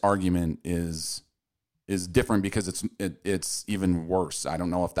think this argument is different because it's even worse. I don't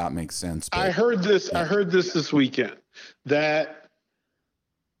know if that makes sense. But, I heard this. Yeah. I heard this weekend that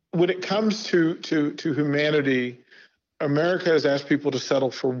when it comes to humanity, America has asked people to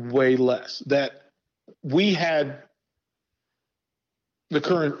settle for way less. That we had the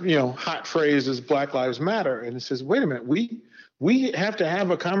current, hot phrase is Black Lives Matter. And it says, wait a minute, we have to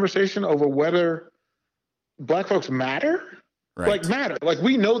have a conversation over whether Black folks matter? Right. Like matter. Like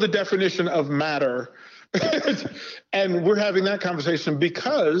we know the definition of matter. And we're having that conversation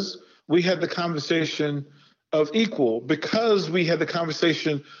because we had the conversation of equal, because we had the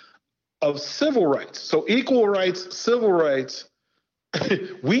conversation of civil rights. So equal rights, civil rights,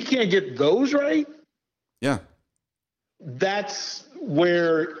 we can't get those right. Yeah. That's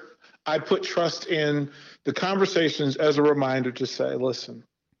where I put trust in the conversations as a reminder to say, listen,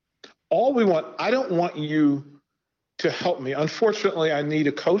 I don't want you to help me. Unfortunately, I need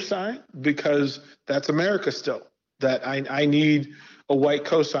a cosign because that's America still, that I need a white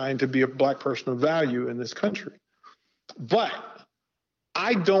cosign to be a Black person of value in this country. But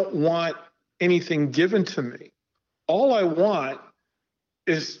I don't want anything given to me. All I want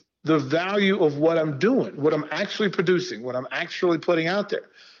is the value of what I'm doing, what I'm actually producing, what I'm actually putting out there.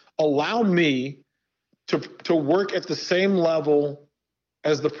 Allow me to work at the same level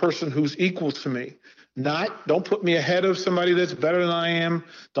as the person who's equal to me. Don't put me ahead of somebody that's better than I am.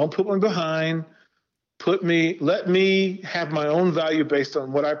 Don't put me behind. Let me have my own value based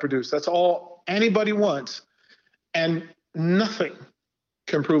on what I produce. That's all anybody wants. And nothing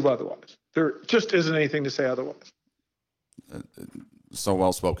can prove otherwise. There just isn't anything to say otherwise. So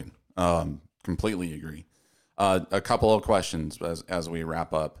well spoken. Completely agree. A couple of questions as we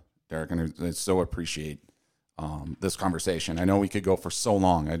wrap up, Derek, and I so appreciate this conversation. I know we could go for so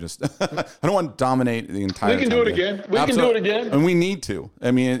long. I just I don't want to dominate the entire. We can do it again. We can do it again, and we need to.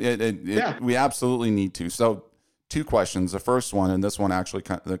 I mean, we absolutely need to. So, two questions. The first one, and this one actually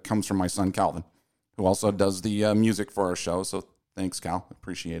comes from my son Calvin, who also does the music for our show. So, thanks, Cal.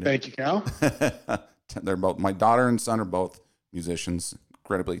 Appreciate it. Thank you, Cal. They're both, my daughter and son are both musicians,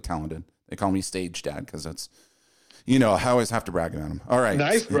 incredibly talented. They call me Stage Dad because that's, I always have to brag about them. All right.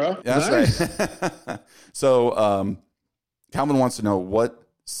 Nice, bro. That's nice. Right. So Calvin wants to know what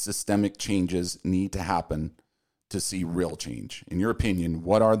systemic changes need to happen to see real change. In your opinion,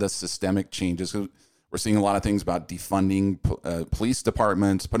 what are the systemic changes? We're seeing a lot of things about defunding police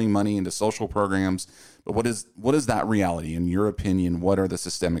departments, putting money into social programs. But what is that reality? In your opinion, what are the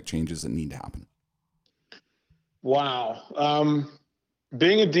systemic changes that need to happen? Wow.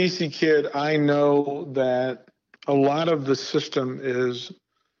 Being a DC kid, I know that a lot of the system is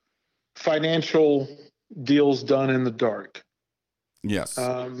financial deals done in the dark. Yes.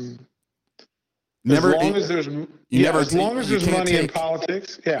 As long as there's money in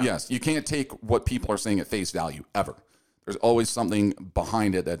politics. Yeah. Yes. You can't take what people are saying at face value ever. There's always something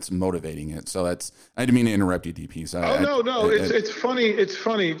behind it that's motivating it. So I didn't mean to interrupt you, DP. So it's funny. It's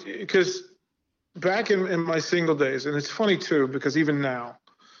funny because back in my single days, and it's funny too, because even now,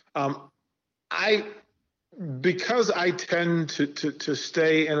 because I tend to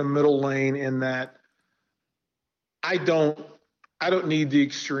stay in a middle lane in that I don't need the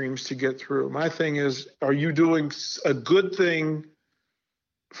extremes to get through. My thing is, are you doing a good thing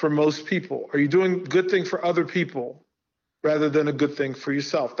for most people? Are you doing a good thing for other people rather than a good thing for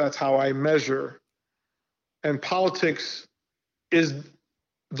yourself? That's how I measure. And politics is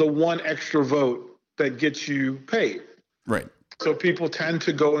the one extra vote that gets you paid. Right. So people tend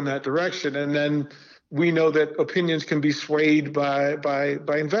to go in that direction. And then we know that opinions can be swayed by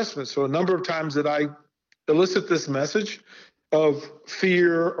investments. So a number of times that I elicit this message of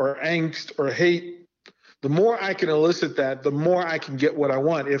fear or angst or hate, the more I can elicit that, the more I can get what I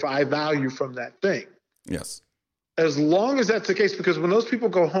want if I value from that thing. Yes. As long as that's the case, because when those people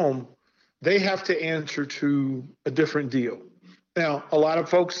go home, they have to answer to a different deal. Now, a lot of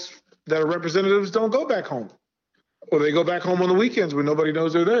folks that are representatives don't go back home. Or they go back home on the weekends when nobody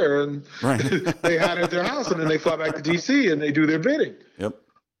knows they're there, and right. They hide at their house, and then they fly back to D.C. and they do their bidding. Yep.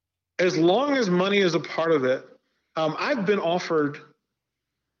 As long as money is a part of it, I've been offered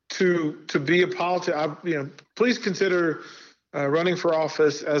to be a politician. Please consider running for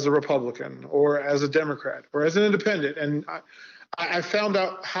office as a Republican or as a Democrat or as an independent, and I found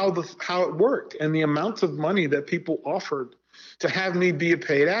out how it worked and the amounts of money that people offered to have me be a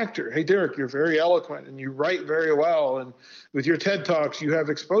paid actor. Hey, Derek, you're very eloquent and you write very well, and with your TED Talks, you have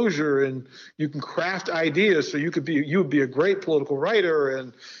exposure and you can craft ideas. So you would be a great political writer,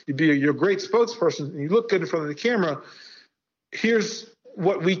 and you're a great spokesperson. And you look good in front of the camera. Here's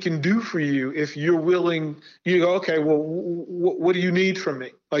what we can do for you if you're willing. You go, okay, well, what do you need from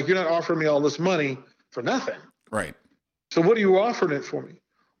me? Like, you're not offering me all this money for nothing. Right. So what are you offering it for me?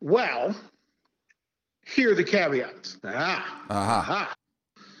 Well, here are the caveats.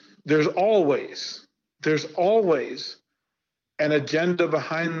 There's always an agenda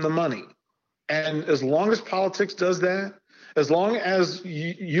behind the money. And as long as politics does that, as long as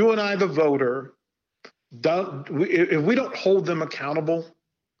you and I, the voter, if we don't hold them accountable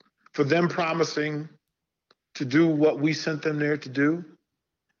for them promising to do what we sent them there to do,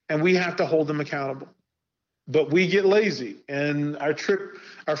 and we have to hold them accountable. But we get lazy, and our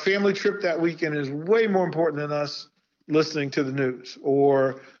family trip that weekend is way more important than us listening to the news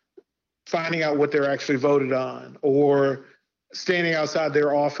or finding out what they're actually voted on or standing outside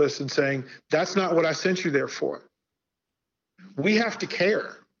their office and saying, that's not what I sent you there for. We have to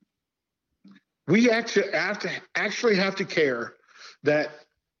care. We actually have to care that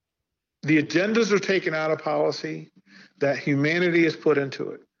the agendas are taken out of policy, that humanity is put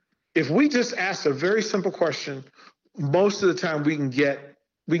into it. If we just ask a very simple question, most of the time we can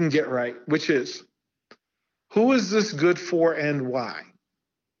get right, which is, who is this good for and why?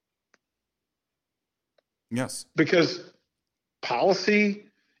 Yes. Because policy,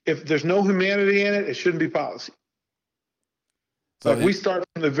 if there's no humanity in it, it shouldn't be policy. So we start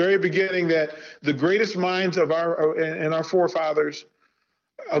from the very beginning that the greatest minds of our forefathers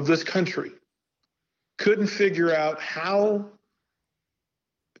of this country couldn't figure out how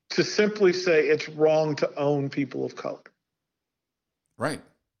to simply say it's wrong to own people of color. Right.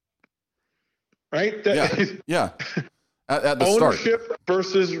 Right? Yeah. At the ownership start.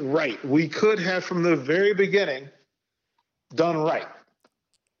 versus right. We could have from the very beginning done right.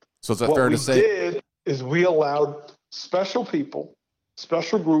 So is that fair to say? What we did is we allowed special people,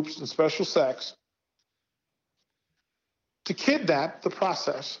 special groups, and special sects to kidnap the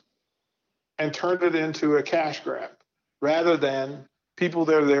process and turn it into a cash grab rather than people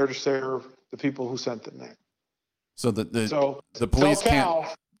that are there to serve the people who sent them there. So the police can't.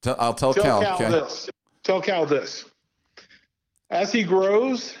 I'll tell Cal. Tell Cal this. As he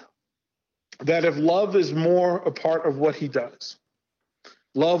grows, that if love is more a part of what he does,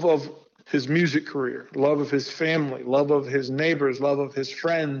 love of his music career, love of his family, love of his neighbors, love of his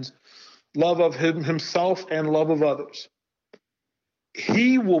friends, love of himself, and love of others,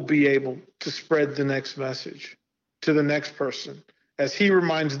 he will be able to spread the next message to the next person as he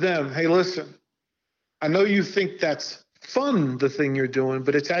reminds them, hey, listen, I know you think that's fun, the thing you're doing,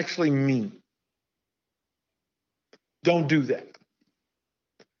 but it's actually mean. Don't do that.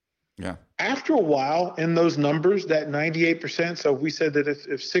 Yeah. After a while, in those numbers, that 98%, so we said that if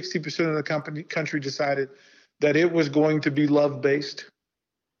 60% of the country decided that it was going to be love-based,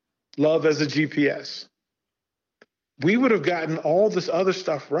 love as a GPS, we would have gotten all this other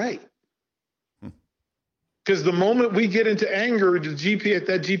stuff right. Because the moment we get into anger,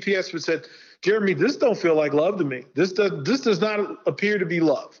 that GPS would say, Jeremy, this don't feel like love to me. This does not appear to be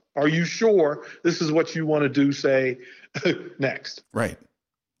love. Are you sure this is what you want to do, say, next? Right.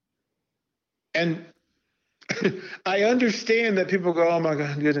 And I understand that people go, oh my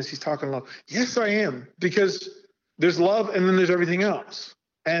goodness, he's talking love. Yes, I am, because there's love and then there's everything else.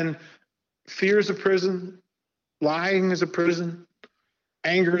 And fear is a prison. Lying is a prison.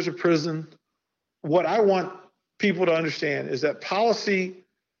 Anger is a prison. What I want people to understand is that policy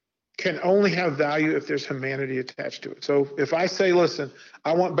can only have value if there's humanity attached to it. So if I say, listen,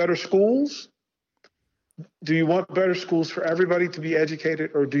 I want better schools, do you want better schools for everybody to be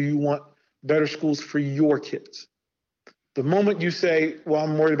educated, or do you want better schools for your kids? The moment you say, well,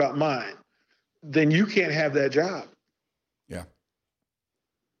 I'm worried about mine, then you can't have that job. Yeah.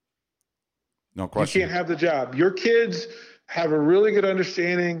 No question. You can't have the job. Your kids have a really good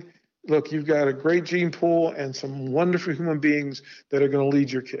understanding. Look, you've got a great gene pool and some wonderful human beings that are going to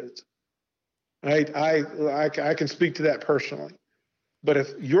lead your kids. Right? I can speak to that personally. But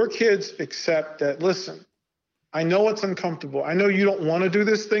if your kids accept that, listen, I know it's uncomfortable. I know you don't want to do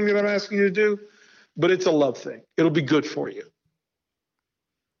this thing that I'm asking you to do, but it's a love thing. It'll be good for you.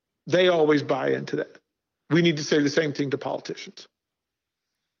 They always buy into that. We need to say the same thing to politicians.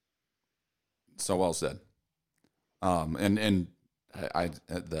 So well said. And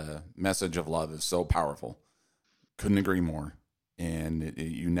the message of love is so powerful. Couldn't agree more. and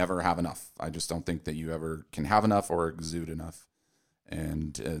you never have enough. I just don't think that you ever can have enough or exude enough.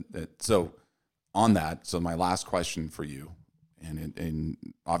 And so on that, so my last question for you, and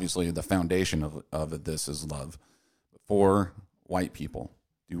obviously the foundation of this is love. For white people,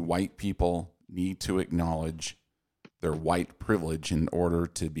 do white people need to acknowledge their white privilege in order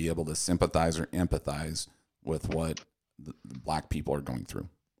to be able to sympathize or empathize with what the black people are going through?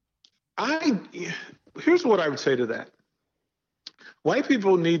 Here's what I would say to that. White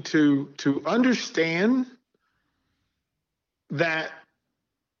people need to understand that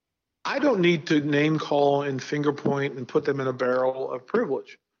I don't need to name call and finger point and put them in a barrel of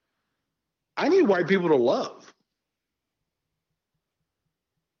privilege. I need white people to love.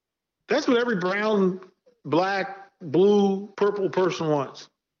 That's what every brown, black, blue, purple person wants.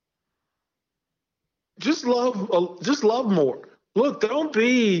 Just love more. Look, don't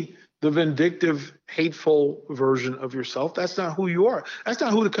be the vindictive, hateful version of yourself. That's not who you are. That's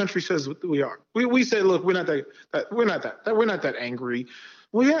not who the country says we are. We say, look, we're not that angry.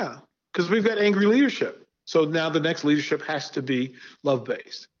 Well, yeah, because we've got angry leadership. So now the next leadership has to be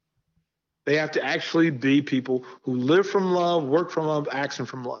love-based. They have to actually be people who live from love, work from love, action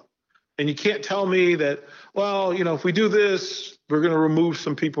from love. And you can't tell me that, well, if we do this, we're going to remove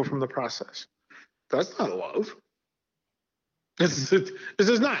some people from the process. That's not love. This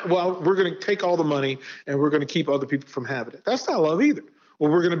is not, well, we're going to take all the money and we're going to keep other people from having it. That's not love either.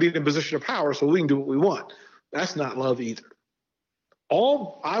 Well, we're going to be in a position of power so we can do what we want. That's not love either.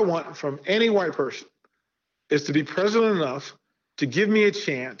 All I want from any white person is to be present enough to give me a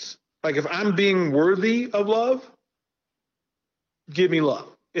chance. Like if I'm being worthy of love, give me love.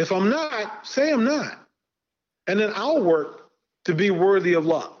 If I'm not, say I'm not. And then I'll work to be worthy of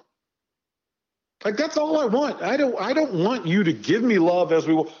love. Like that's all I want. I don't want you to give me love as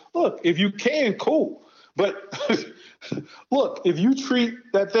we will. Look, if you can, cool. But look, if you treat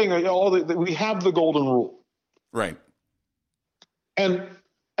that thing, we have the golden rule. Right. And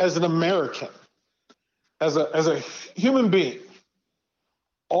as an American, as a human being,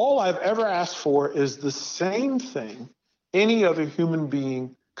 all I've ever asked for is the same thing any other human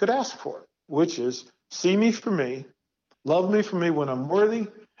being could ask for, which is see me for me, love me for me when I'm worthy,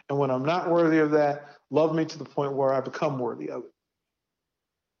 and when I'm not worthy of that, love me to the point where I become worthy of it.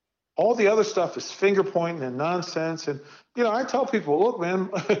 All the other stuff is finger pointing and nonsense. And, I tell people, look, man,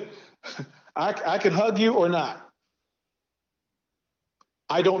 I can hug you or not.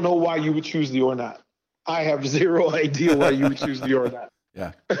 I don't know why you would choose the or not. I have zero idea why you would choose the or not.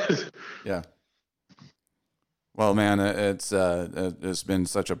 Yeah. Yeah. Well, man, it's been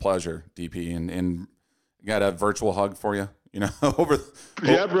such a pleasure, DP, and got a virtual hug for you. Yeah,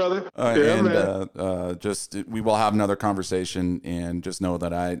 brother. We will have another conversation, and just know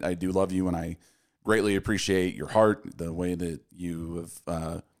that I do love you, and I greatly appreciate your heart, the way that you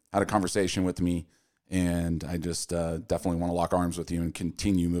have had a conversation with me, and I just definitely want to lock arms with you and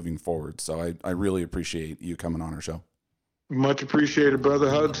continue moving forward. So I really appreciate you coming on our show. Much appreciated, brother.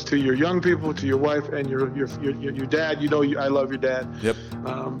 Hugs to your young people, to your wife, and your dad. I love your dad. Yep.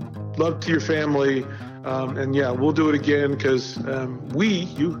 Love to your family. And yeah, we'll do it again because you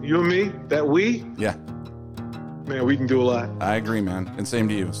and me, yeah, man, we can do a lot. I agree, man. And same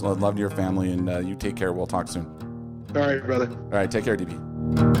to you. So love to your family, and you take care. We'll talk soon. All right, brother. All right, take care, DB.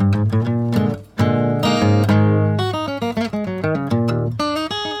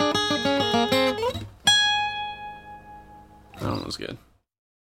 That one was good.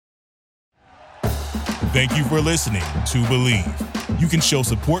 Thank you for listening to Believe. You can show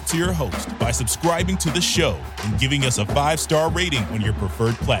support to your host by subscribing to the show and giving us a 5-star rating on your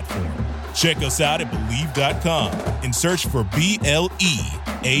preferred platform. Check us out at Believe.com and search for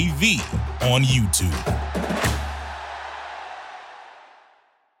BLEAV on YouTube.